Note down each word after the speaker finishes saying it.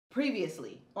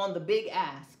previously on The Big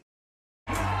Ask.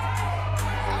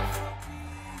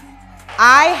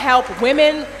 I help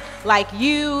women like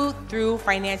you through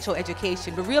financial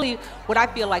education, but really what I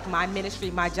feel like my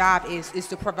ministry, my job is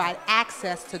to provide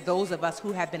access to those of us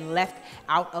who have been left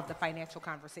out of the financial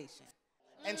conversation.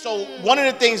 And so one of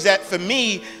the things that for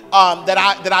me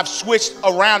that I've switched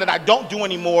around that I don't do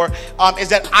anymore is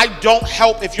that I don't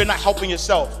help if you're not helping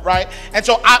yourself, right? And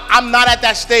so I'm not at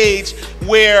that stage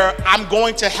where I'm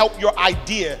going to help your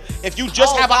idea. If you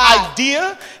just have an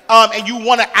idea and you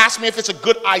want to ask me if it's a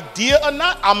good idea or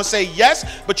not, I'm gonna say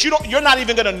yes. But you're not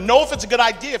even gonna know if it's a good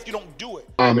idea if you don't do it.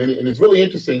 And it's really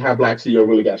interesting how Black CEO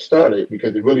really got started,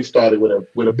 because it really started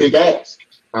with a big ask.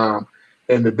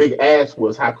 And the big ask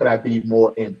was, how could I be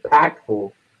more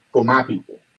impactful for my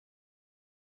people?